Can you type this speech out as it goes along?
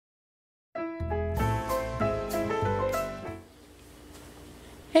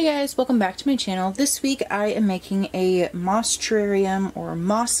Hey guys, welcome back to my channel. This week I am making a moss terrarium or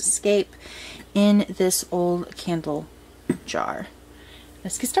moss scape in this old candle jar.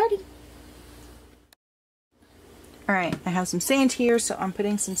 Let's get started. Alright, I have some sand here, so I'm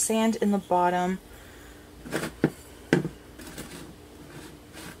putting some sand in the bottom.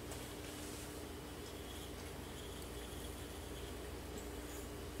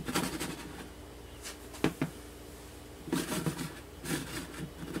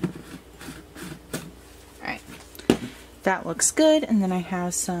 That looks good, and then I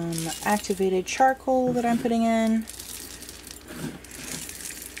have some activated charcoal that I'm putting in.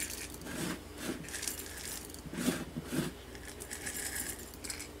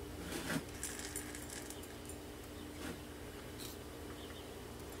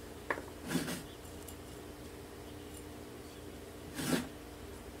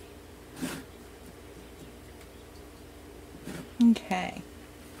 Okay.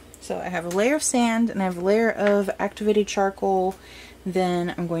 So I have a layer of sand and I have a layer of activated charcoal.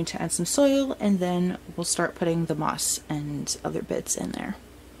 Then I'm going to add some soil, and then we'll start putting the moss and other bits in there.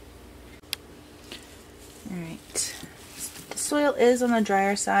 Alright, the soil is on the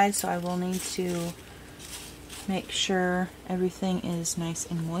drier side, so I will need to make sure everything is nice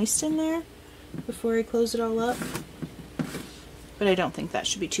and moist in there before I close it all up. But I don't think that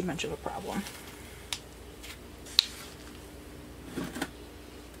should be too much of a problem.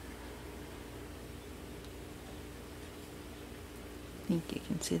 I think you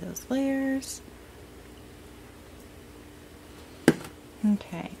can see those layers.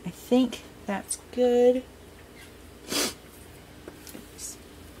 Okay, I think that's good.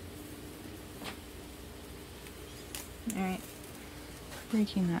 Alright,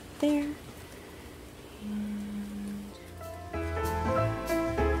 breaking that there.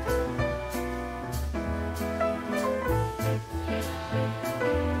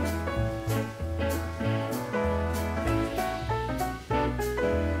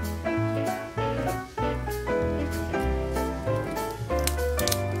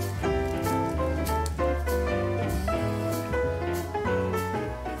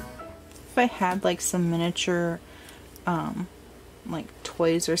 If I had like some miniature like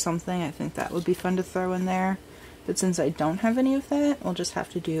toys or something, I think that would be fun to throw in there. But since I don't have any of that, we'll just have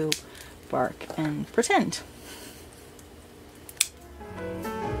to do bark and pretend.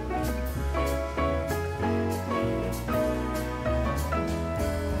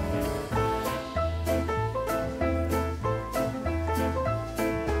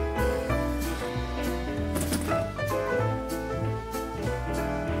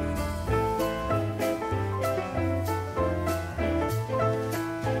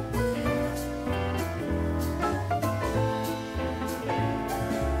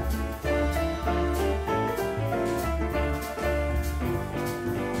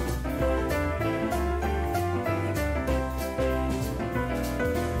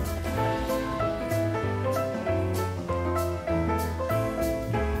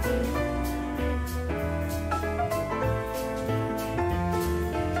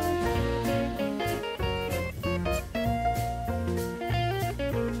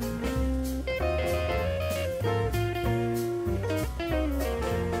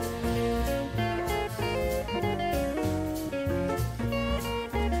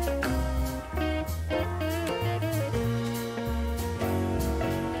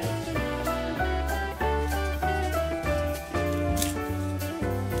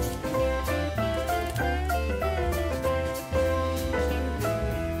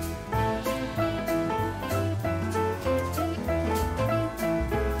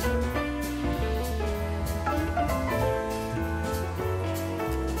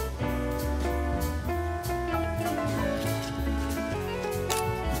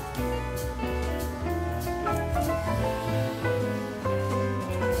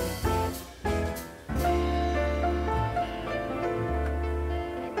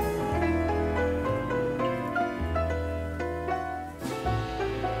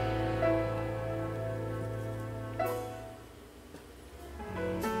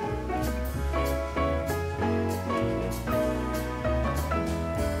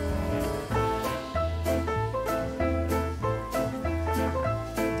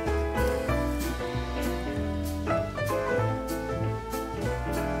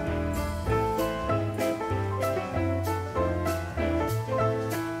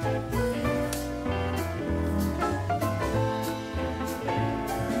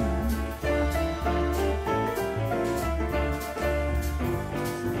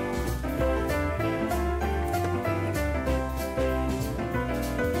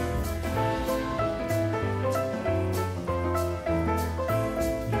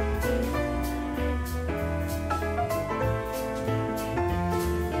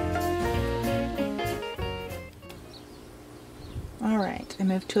 Alright, I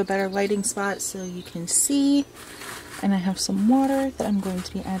moved to a better lighting spot so you can see. And I have some water that I'm going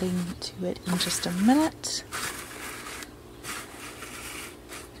to be adding to it in just a minute.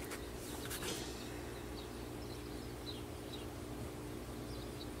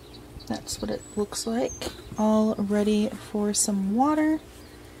 That's what it looks like. All ready for some water.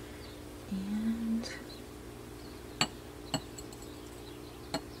 And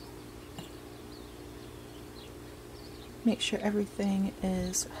make sure everything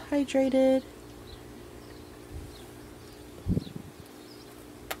is hydrated.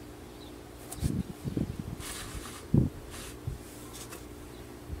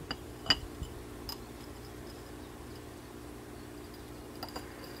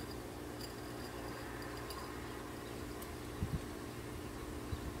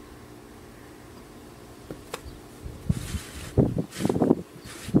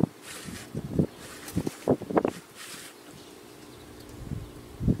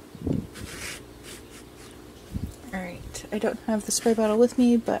 I don't have the spray bottle with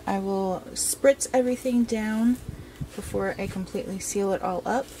me, but I will spritz everything down before I completely seal it all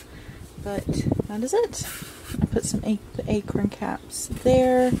up. But that is it. I put some acorn caps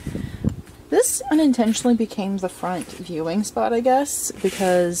there. This unintentionally became the front viewing spot, I guess,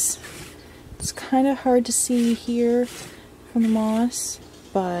 because it's kind of hard to see here from the moss,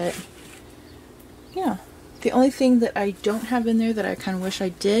 but yeah. The only thing that I don't have in there that I kind of wish I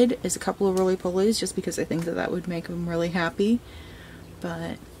did is a couple of roly-polies, just because I think that that would make them really happy.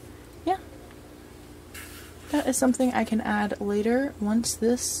 But yeah, that is something I can add later once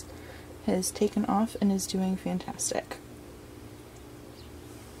this has taken off and is doing fantastic.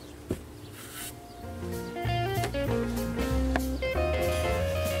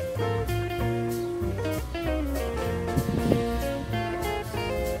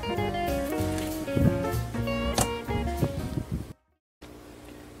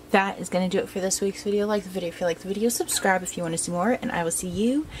 That is going to do it for this week's video. Like the video if you like the video, subscribe if you want to see more, and I will see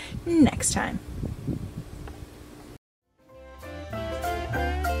you next time.